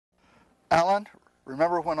Alan,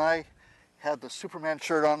 remember when I had the Superman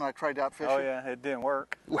shirt on and I tried out fishing? Oh yeah, it didn't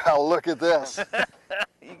work. Well, look at this.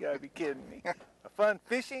 You gotta be kidding me. A fun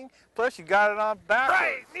fishing, plus you got it on backwards.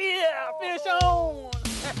 Right, yeah, fish on!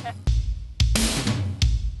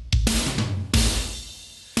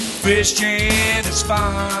 Fishing is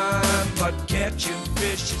fun, but catching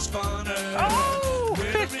fish is funner. Oh,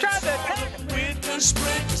 fish tried to attack me. Winter,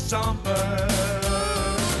 spring, to summer.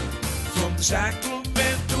 From the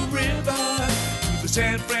Sacramento River to the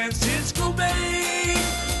San Francisco Bay,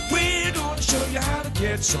 we're gonna show you how to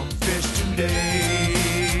catch some fish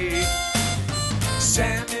today.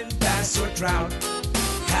 Salmon, bass, or trout,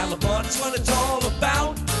 halibut's what it's all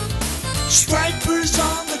about. Stripers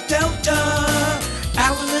on the Delta,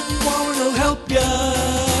 Alan and Warren will help ya.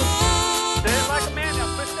 Stand like a man,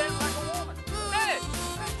 now fish stand like a woman. Hey!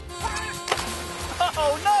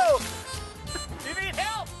 Oh no! You need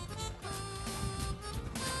help!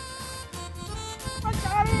 I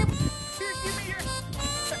got him! Here, give me your...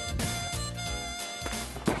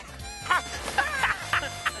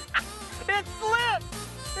 It slipped!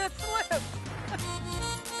 It slipped!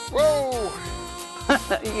 Whoa!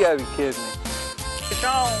 You gotta be kidding me. Fish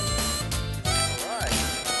on!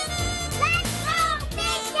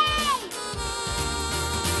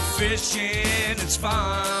 Fishing is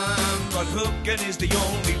fun, but hooking is the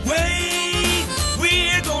only way.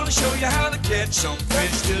 We're gonna show you how to catch some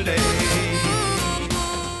fish today.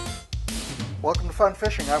 Welcome to Fun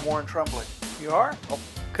Fishing. I'm Warren Trumbley. You are? Oh,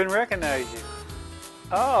 couldn't recognize you.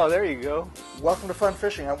 Oh, there you go. Welcome to Fun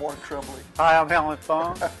Fishing. I'm Warren Trumbley. Hi, I'm Alan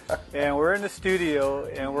Fong, and we're in the studio,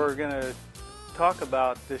 and we're going to talk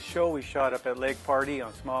about this show we shot up at Lake Pardee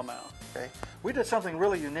on smallmouth. Okay. We did something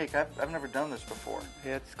really unique. I've never done this before.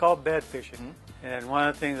 It's called bed fishing, and one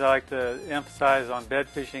of the things I like to emphasize on bed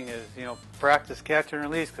fishing is, practice catch and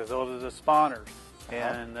release, because those are the spawners,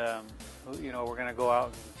 and we're going to go out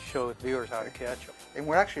and show the viewers how to catch them. And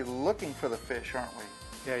we're actually looking for the fish, aren't we?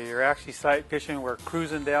 Yeah, you're actually sight fishing. We're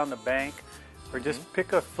cruising down the bank. Or just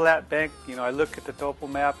pick a flat bank. I look at the topo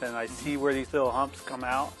map and I see where these little humps come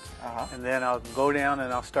out. And then I'll go down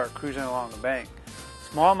and I'll start cruising along the bank.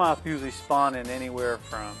 Smallmouth usually spawn in anywhere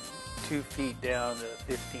from 2 feet down to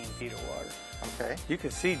 15 feet of water. Okay. You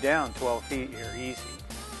can see down 12 feet here easy.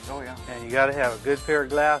 Oh, yeah. And you got to have a good pair of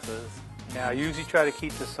glasses. Now, I usually try to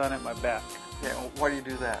keep the sun at my back. Yeah, why do you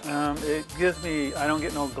do that? It gives me, I don't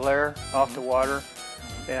get no glare off the water.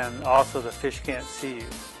 And also the fish can't see you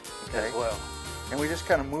as well. And we just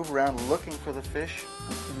kind of move around looking for the fish?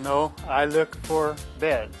 No, I look for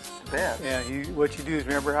beds. Beds? And what you do is,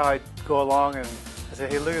 remember how I go along and I say,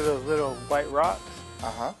 hey, look at those little white rocks?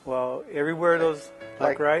 Well, everywhere those,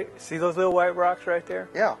 right? See those little white rocks right there?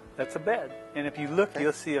 Yeah. That's a bed. And if you look,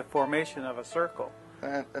 you'll see a formation of a circle.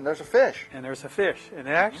 And there's a fish. And there's a fish. And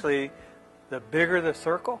actually, the bigger the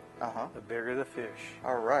circle, the bigger the fish.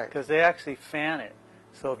 All right. Because they actually fan it.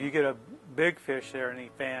 So if you get a big fish there and he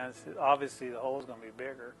fans, obviously the hole's going to be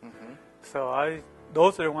bigger. So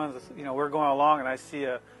those are the ones that, we're going along and I see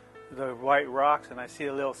the white rocks and I see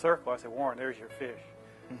a little circle. I say, Warren, there's your fish.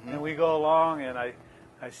 And we go along and I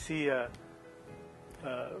see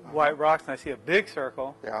white rocks and I see a big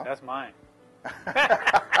circle. Yeah. That's mine.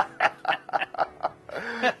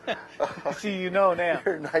 See, you know now.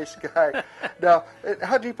 You're a nice guy. Now,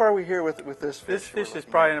 how deep are we here with this fish? This fish is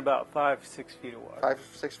probably in about 5-6 feet of water.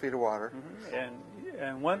 5-6 feet of water.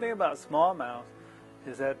 And one thing about smallmouth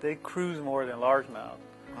is that they cruise more than largemouth.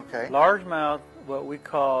 Okay. Largemouth, what we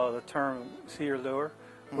call the term seer lure,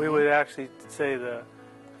 we would actually say the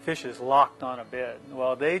fish is locked on a bed.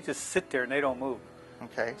 Well, they just sit there and they don't move.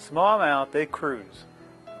 Okay. Smallmouth, they cruise.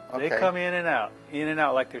 They come in and out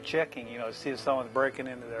like they're checking, to see if someone's breaking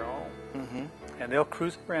into their home. And they'll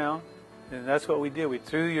cruise around, and that's what we did. We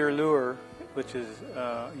threw your lure, which is,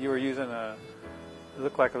 you were using it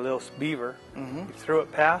looked like a little beaver. You threw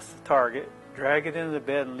it past the target, drag it into the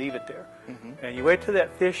bed, and leave it there. And you wait till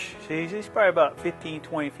that fish, he's probably about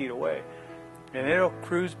 15-20 feet away, and it'll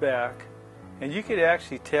cruise back. And you could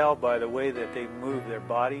actually tell by the way that they move their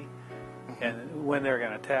body and when they're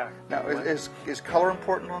going to attack. Now, is color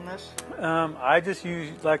important on this? I just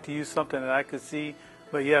like to use something that I could see,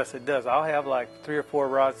 but yes, it does. I'll have like 3 or 4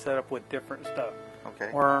 rods set up with different stuff.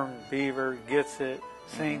 Okay. Worm, beaver, gets it,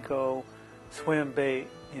 Senko, swim bait,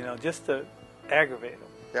 just to aggravate them.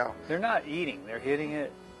 Yeah. They're not eating, they're hitting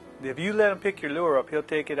it. If you let him pick your lure up, he'll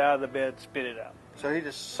take it out of the bed, spit it out. So he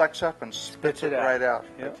just sucks up and spits it right out.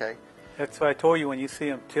 Yep. Okay. That's why I told you, when you see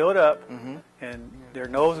them tilt up and their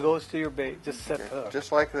nose goes to your bait, just set the hook.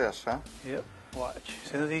 Just like this, huh? Yep. Watch.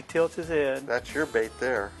 As soon as he tilts his head. That's your bait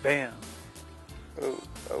there. Bam.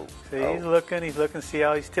 Oh. See, he's looking, see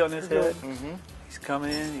how he's tilting his head? Mm-hmm. He's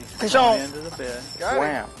coming in, he's coming into the bed.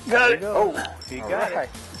 Wham. Got it. Oh, he all got right.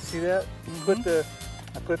 it. See that?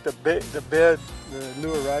 I put the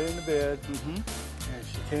lure right in the bed, and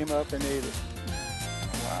she came up and ate it.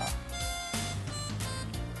 Wow.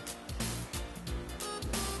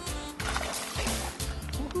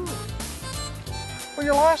 Well,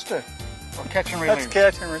 you lost it. Oh, catch and release. That's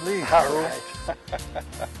catch and release. All right.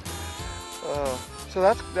 So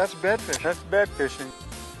that's bed fishing. That's bed fishing.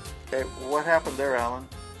 Okay, what happened there, Alan?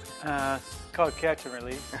 It's called catch and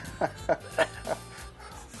release.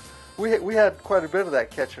 We had quite a bit of that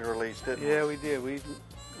catch and release, didn't we? Yeah, we did.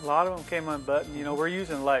 A lot of them came unbuttoned. You know, we're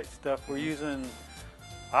using light stuff. I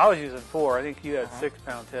was using 4. I think you had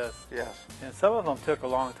 6-pound tests. Yes. And some of them took a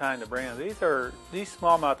long time to bring them. These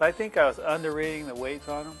smallmouth. I think I was underrating the weights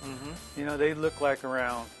on them. Mm-hmm. You know, they look like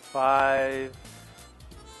around 5,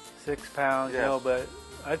 6 pounds. Yes. You know, but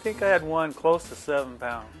I think I had one close to 7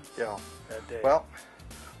 pounds. Yeah. That day. Well,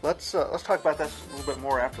 let's talk about that a little bit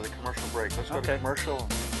more after the commercial break. Let's go to commercial.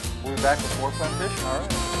 And we'll be back with more fun fishing. All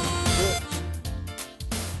right.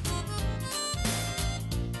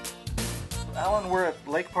 Alan, we're at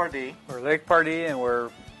Lake Pardee. We're at Lake Pardee, and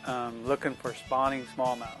we're looking for spawning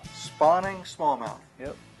smallmouth. Spawning smallmouth.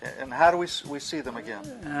 Yep. And how do we see them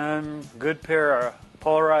again? Good pair of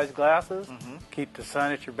polarized glasses. Keep the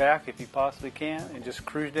sun at your back if you possibly can, and just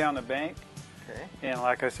cruise down the bank. Okay. And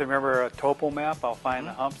like I said, remember a topo map? I'll find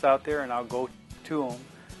the humps out there, and I'll go to them.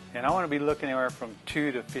 And I want to be looking anywhere from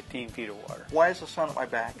 2 to 15 feet of water. Why is the sun at my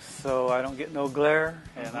back? So I don't get no glare,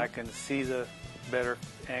 and I can see the better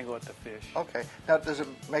angle at the fish. Okay. Now, does it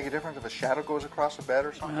make a difference if a shadow goes across the bed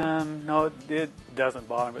or something? No, it doesn't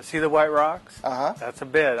bother me. But see the white rocks? That's a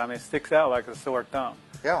bed. I mean, it sticks out like a sore thumb.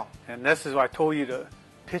 Yeah. And this is why I told you to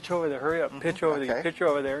pitch over there. Hurry up, pitch over there. You pitch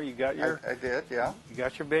over there. You got your. I did. Yeah. You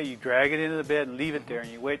got your bait. You drag it into the bed and leave it there,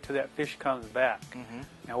 and you wait till that fish comes back.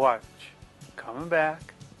 Now watch, coming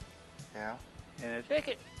back. Yeah. And it. Take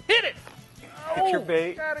it. Hit it. Hit your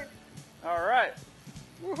bait. Got it. All right.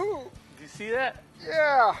 Woohoo! Did you see that?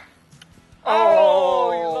 Yeah.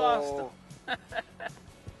 Oh, you lost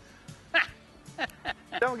him.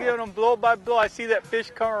 Don't give them blow by blow. I see that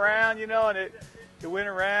fish come around, you know, and it went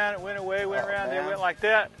around, it went away, went around, man. it went like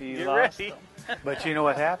that. You Get lost ready. But you know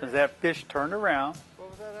what happens? That fish turned around,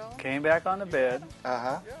 What was that, Alan? came back on the bed,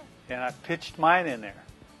 and I pitched mine in there.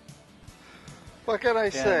 What can I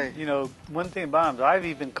say? And, you know, one thing about them, I've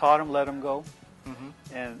even caught them, let them go,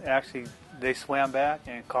 and actually they swam back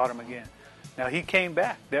and caught them again. Now he came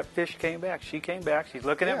back. That fish came back. She came back. She's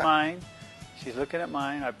looking at mine. She's looking at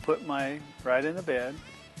mine. I put mine right in the bed,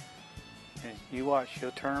 and you watch.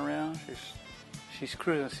 She'll turn around. She's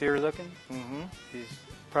cruising. See her looking? She's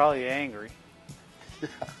probably angry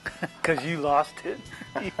because you lost it.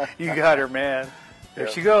 You got her mad. There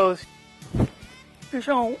she goes. Fish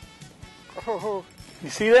on. Oh, You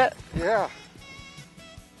see that? yeah.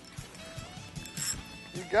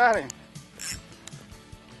 You got him.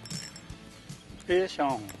 Fish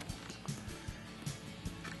on.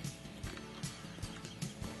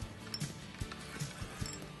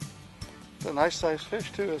 It's a nice sized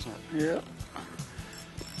fish too, isn't it? Yeah.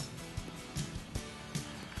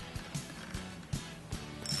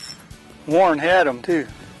 Warren had him too.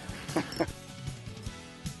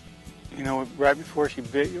 You know, right before she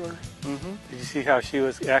bit yours, did you see how she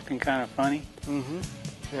was acting kind of funny?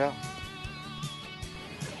 Yeah.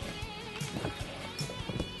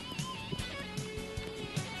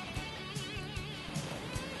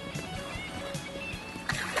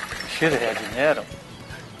 Should have had you net him.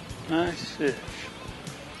 Nice fish.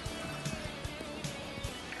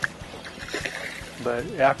 But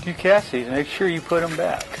after you catch these, make sure you put them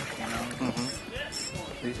back. You know?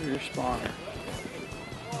 These are your spawners.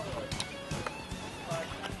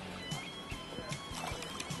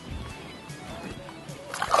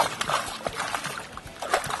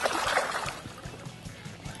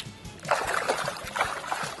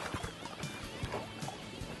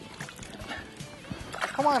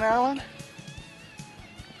 Come on, Alan.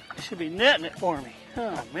 You should be netting it for me.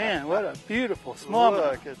 Oh man, what a beautiful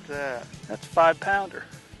smallmouth. Look at that. That's 5-pounder.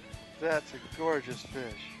 That's a gorgeous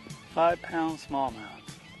fish. 5-pound smallmouth.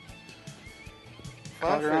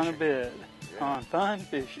 Caught her on a bed. On fun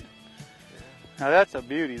fishing. Now that's a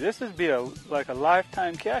beauty. This would be like a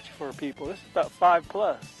lifetime catch for people. This is about 5+.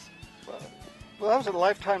 Well, that was a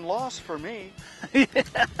lifetime loss for me.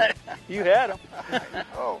 You had them.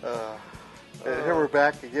 Here we're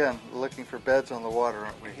back again, looking for beds on the water,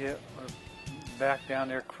 aren't we? Yeah, we're back down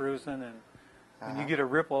there cruising, and when you get a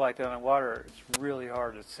ripple like that on the water, it's really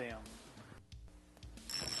hard to see them.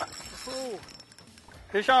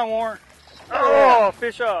 Fish on, Warren. Oh,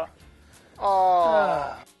 fish off.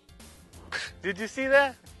 Oh. Did you see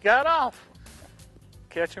that? Got off.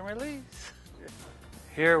 Catch and release.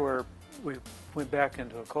 Here we went back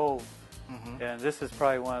into a cove, and this is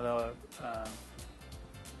probably one of the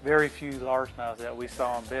very few largemouths that we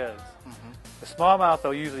saw in beds. The smallmouth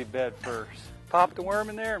will usually bed first. Pop the worm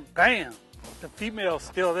in there, and bam, the female's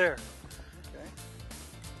still there. Okay.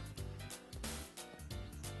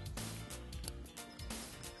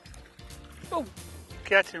 Oh,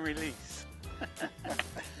 catch and release.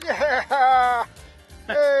 Yeah!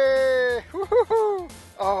 Hey! Woo-hoo-hoo!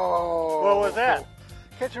 Oh! What was that?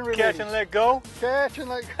 Catch and release. Catch and let go? Catch and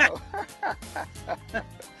let go.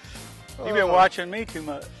 You've been watching me too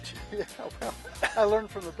much. Yeah, well, I learned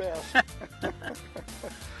from the best.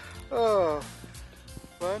 Oh,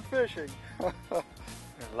 fun fishing. There's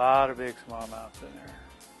a lot of big smallmouths in there.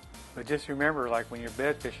 But just remember, like when you're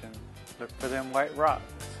bed fishing, look for them white rocks.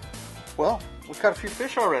 Well, we caught a few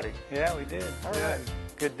fish already. Yeah, we did. All right.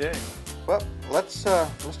 Good day. Well, let's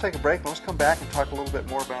take a break and let's come back and talk a little bit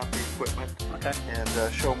more about the equipment. Okay.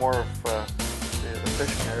 And show more of the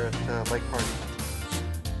fishing there at Lake Pardee.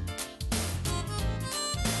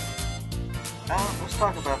 Now, let's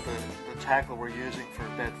talk about the tackle we're using for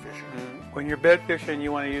bed fishing. When you're bed fishing,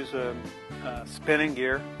 you want to use a spinning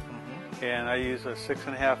gear. And I use a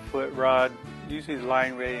 6.5 foot rod, usually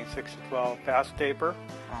line rating 6 to 12, fast taper.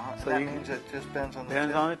 So that means it just bends on the tip?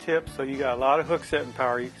 Bends on the tip, so you got a lot of hook setting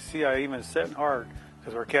power. You can see I even setting hard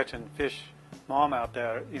because we're catching fish, smallmouth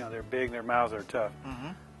that they're big, their mouths are tough.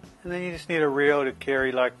 And then you just need a reel to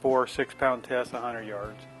carry like 4 or 6 pound tests, 100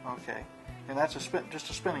 yards. Okay. And that's just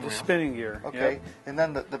a spinning reel? Spinning gear. Okay. Yep. And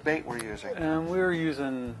then the bait we're using? We were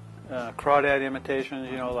using crawdad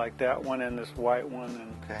imitations, like that one and this white one.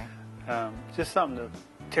 And, okay. Just something to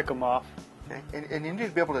tick them off. Okay. And you need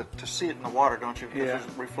to be able to see it in the water, don't you? Because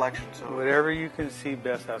there's reflections. So. Whatever you can see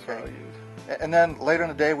best, that's what I'll use. And then later in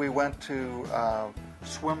the day, we went to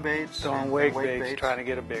swim baits. On wake baits, trying to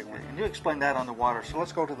get a big one. And you explained that on the water, so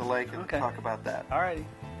let's go to the lake and talk about that. All righty.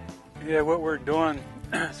 Yeah, what we're doing,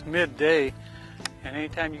 it's midday, and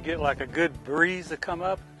anytime you get like a good breeze to come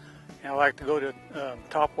up, I like to go to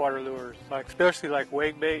topwater lures, especially like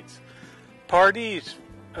wake baits. Pardee's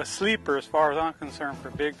a sleeper as far as I'm concerned for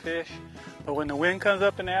big fish, but when the wind comes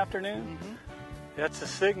up in the afternoon, that's a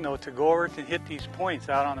signal to go over and hit these points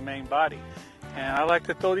out on the main body. And I like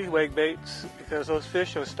to throw these wake baits because those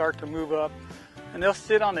fish will start to move up, and they'll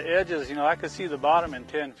sit on the edges. I can see the bottom in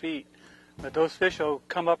 10 feet, but those fish will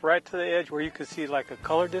come up right to the edge where you can see like a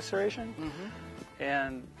color distortion.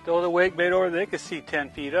 And throw the wake bait over, they can see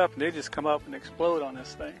 10 feet up, and they just come up and explode on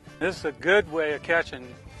this thing. This is a good way of catching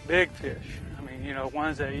big fish. I mean,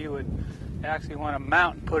 ones that you would actually want to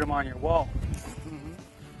mount and put them on your wall.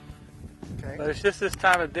 Okay. But it's just this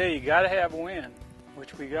time of day, you got to have wind,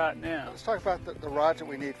 which we got now. Let's talk about the rods that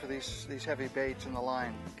we need for these heavy baits in the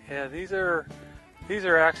line. Yeah, these are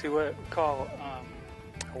actually what we call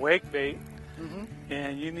a wake bait,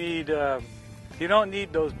 and you don't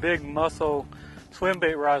need those big muscle swim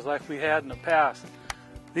bait rods like we had in the past.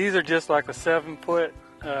 These are just like a 7-foot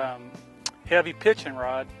heavy pitching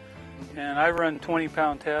rod, and I run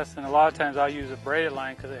 20-pound tests, and a lot of times I use a braided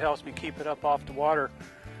line because it helps me keep it up off the water,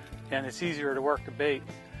 and it's easier to work the bait.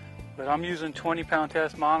 But I'm using 20-pound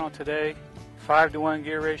test mono today, 5-to-1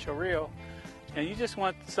 gear ratio reel, and you just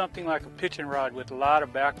want something like a pitching rod with a lot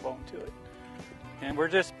of backbone to it. And we're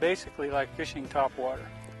just basically like fishing top water.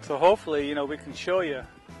 So hopefully, we can show you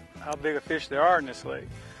how big a fish there are in this lake,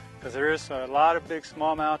 because there is a lot of big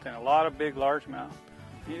smallmouth and a lot of big largemouth.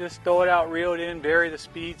 You just throw it out, reel it in, vary the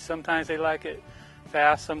speed. Sometimes they like it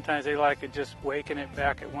fast, sometimes they like it just waking it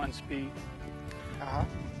back at one speed.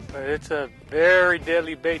 But it's a very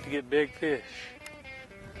deadly bait to get big fish.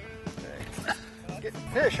 Okay. Get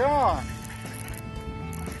fish on!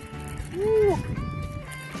 Woo!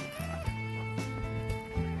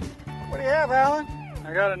 What do you have, Alan?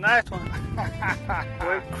 I got a nice one.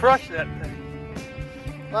 Boy, crush that thing.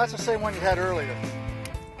 Well, that's the same one you had earlier.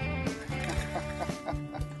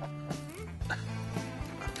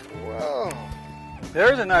 Whoa.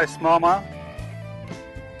 There's a nice smallmouth.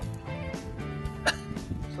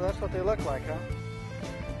 So that's what they look like, huh?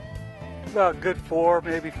 About a good 4,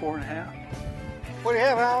 maybe 4.5. What do you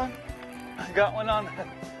have, Alan? I got one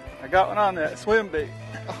on that swim bait.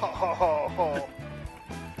 Oh.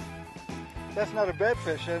 That's not a bed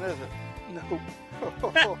fish, then, is it? No.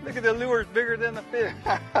 Look at the lure, it's bigger than the fish.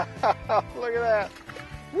 Look at that.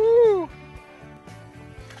 Woo!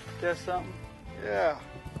 That's something? Yeah.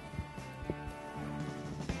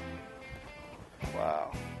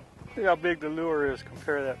 Wow. Look how big the lure is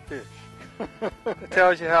compared to that fish. It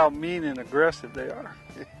tells you how mean and aggressive they are.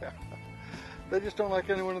 Yeah. They just don't like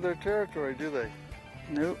anyone in their territory, do they?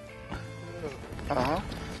 Nope. Uh-huh.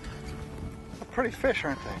 Pretty fish,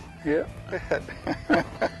 aren't they? Yeah.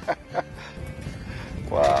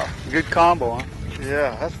 Wow. Good combo, huh?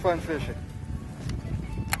 Yeah, that's fun fishing.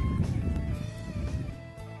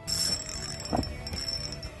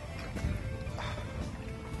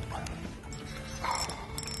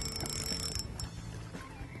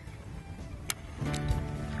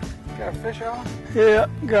 Got a fish, Alan? Yeah,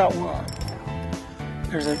 got one.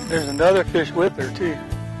 There's another fish with her too.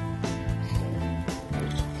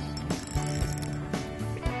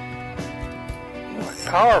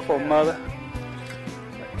 Powerful, mother.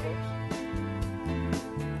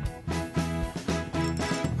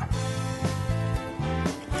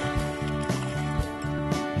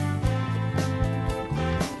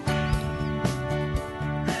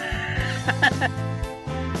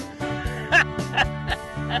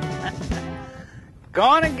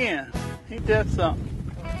 Gone again. Ain't that something?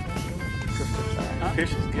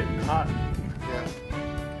 Fish is getting hot. Yeah.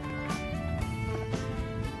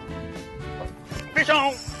 Fish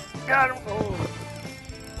on! Got him! Oh.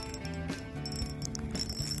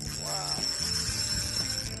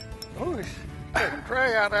 Wow. Oh, he's taking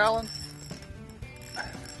prey out, Alan.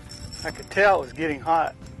 I could tell it was getting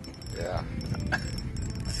hot. Yeah.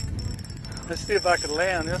 Let's see if I can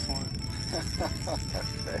land this one.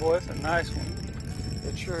 Okay. Boy, it's a nice one.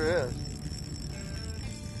 It sure is.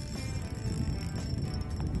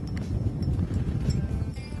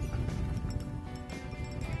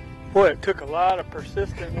 Boy, it took a lot of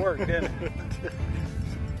persistent work, didn't it?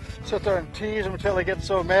 Sit there and tease them until they get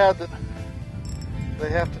so mad that they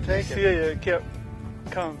have to take See, it. it kept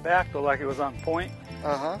coming back though, like it was on point.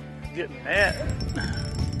 Uh-huh. Getting mad.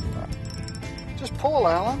 Just pull,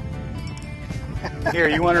 Alan. Here,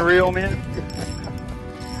 you want to reel them in?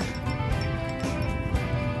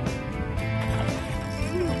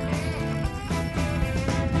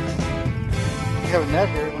 You have a net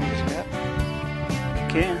here. You want to use a net? You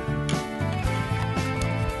can.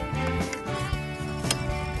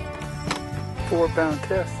 4-pound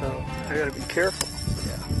test, so I got to be careful.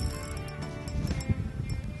 Yeah.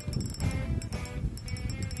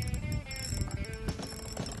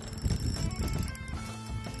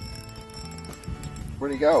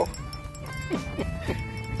 Where'd he go?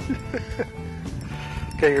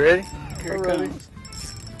 Okay, you ready? Here We're it ready. comes.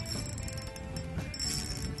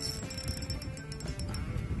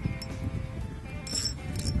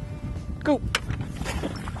 Go.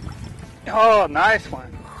 Oh, nice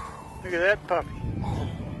one. Look at that puppy.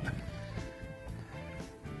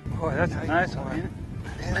 Boy, that's a nice one, ain't it?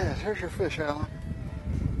 It is. Here's your fish, Alan.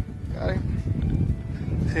 Got him?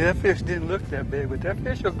 See, that fish didn't look that big, but that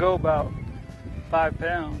fish will go about 5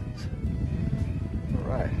 pounds. All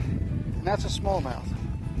right. And that's a smallmouth.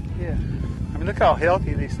 Yeah. I mean, look how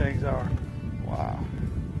healthy these things are. Wow.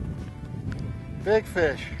 Big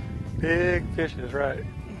fish. Big fishes, right.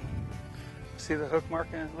 See the hook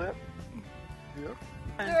mark in his lip? Yep.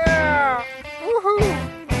 Yeah! Woohoo!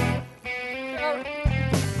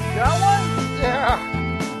 Got one? Yeah.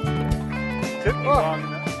 Took me long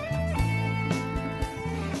enough.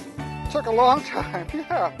 Took a long time.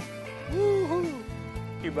 Yeah. Woohoo!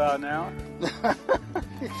 About an hour.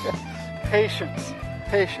 Patience.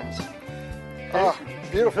 Patience. Oh,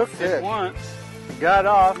 beautiful Hooked it fish. once, got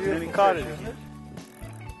off, and then he Beautiful caught fish, it. isn't it?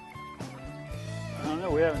 I don't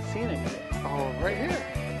know, we haven't seen it yet. Oh, right here.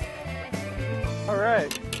 All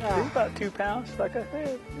right. Ah. He's about 2 pounds, like I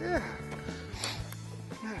said. Yeah.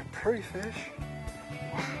 What a pretty fish.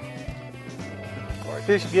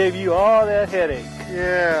 Fish gave you all that headache.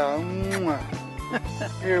 Yeah. Mwah.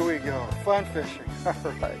 Here we go. Fun fishing. All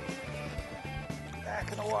right.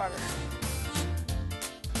 Back in the water.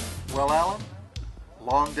 Well, Alan,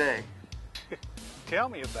 long day. Tell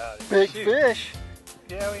me about it. Big Shoot. fish.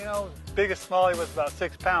 Yeah, well, you know, biggest smallie was about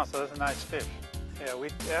 6 pounds, so that's a nice fish. Yeah, we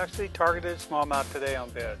actually targeted smallmouth today on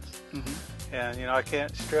beds. Mm-hmm. And, you know, I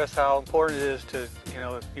can't stress how important it is to, you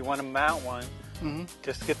know, if you want to mount one, Mm-hmm.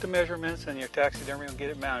 just get the measurements and your taxidermy will get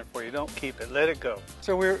it mounted for you. Don't keep it, let it go.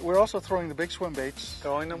 So we're also throwing the big swim baits.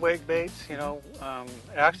 Throwing the wake baits, you know,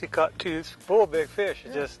 actually caught 2 full big fish.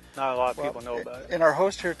 It's just not a lot of people know about it. And our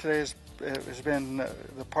host here today has been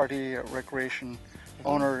the Pardee Recreation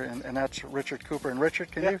owner, and that's Richard Cooper. And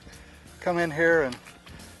Richard, can you come in here? And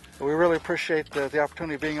we really appreciate the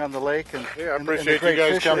opportunity of being on the lake. And Yeah, I and the appreciate great you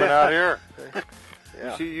guys fishing. coming out here.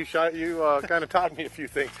 Yeah. You kind of taught me a few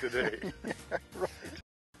things today. Right.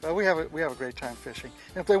 Well, we have a great time fishing.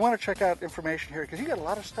 And if they want to check out information here, because you got a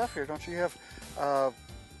lot of stuff here, don't you? You have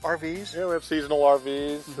RVs? Yeah, we have seasonal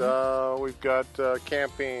RVs. We've got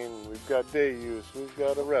camping. We've got day use. We've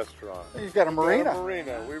got a restaurant. You've got a marina.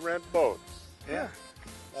 We rent boats. Yeah.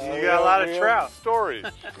 You got a lot of trout. Stories.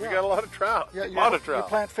 We got a lot of trout. Yeah, a lot of trout. You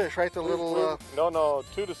plant fish, right? The little... No,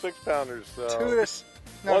 2 to 6 pounders. 2 to...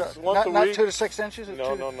 Once a not week. 2 to 6 inches?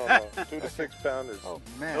 No. 2 to 6 pounders. Oh,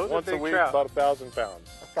 man. Those are Once a big week, trout. about 1,000 pounds.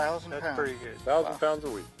 1,000 That's pounds. pretty good. 1,000 pounds a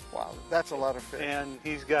week. Wow, that's a lot of fish. And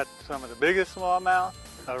he's got some of the biggest smallmouth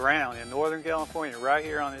around in Northern California, right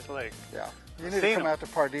here on this lake. Yeah. You need to Seen come 'em. out to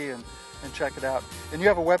Pardee and check it out. And you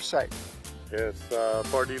have a website. It's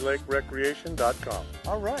PardeeLakeRecreation.com.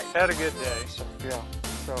 All right. Had a good day. Yeah.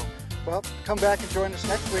 So, well, come back and join us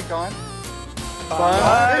next week on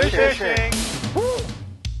Fun Fishing. fishing.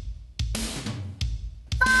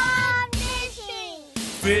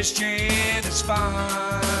 Fishing is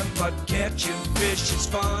fun, but catching fish is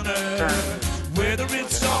funner. Whether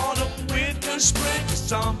it's autumn, winter, spring, or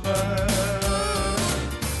summer.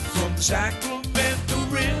 From the Sacramento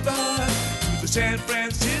River to the San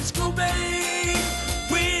Francisco Bay,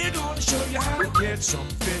 we're gonna show you how to get some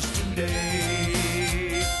fish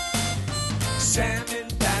today. Salmon,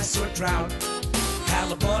 bass, or trout,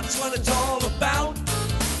 halibut's what it's all about.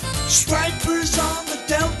 Stripers on the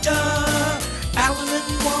Delta, Alan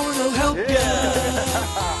and Warren will help ya.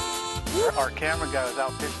 Our camera guy was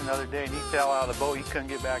out fishing the other day and he fell out of the boat. He couldn't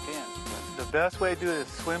get back in. The best way to do it is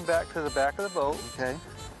swim back to the back of the boat. Okay.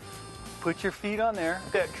 Put your feet on there.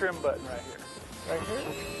 That trim button right here. Right here.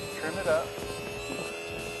 Trim it up.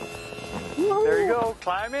 There you go.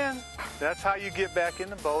 Climb in. That's how you get back in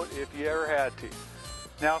the boat if you ever had to.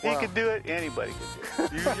 Now, if he could do it, anybody could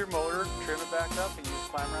do it. Use your motor, trim it back up, and you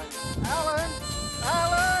just climb right in.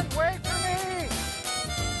 Alan, wait for me.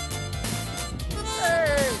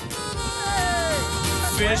 Hey.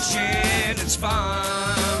 Fishing is fun,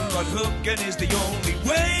 but hooking is the only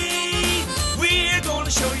way. We're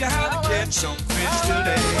gonna show you how to catch some fish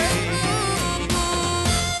today.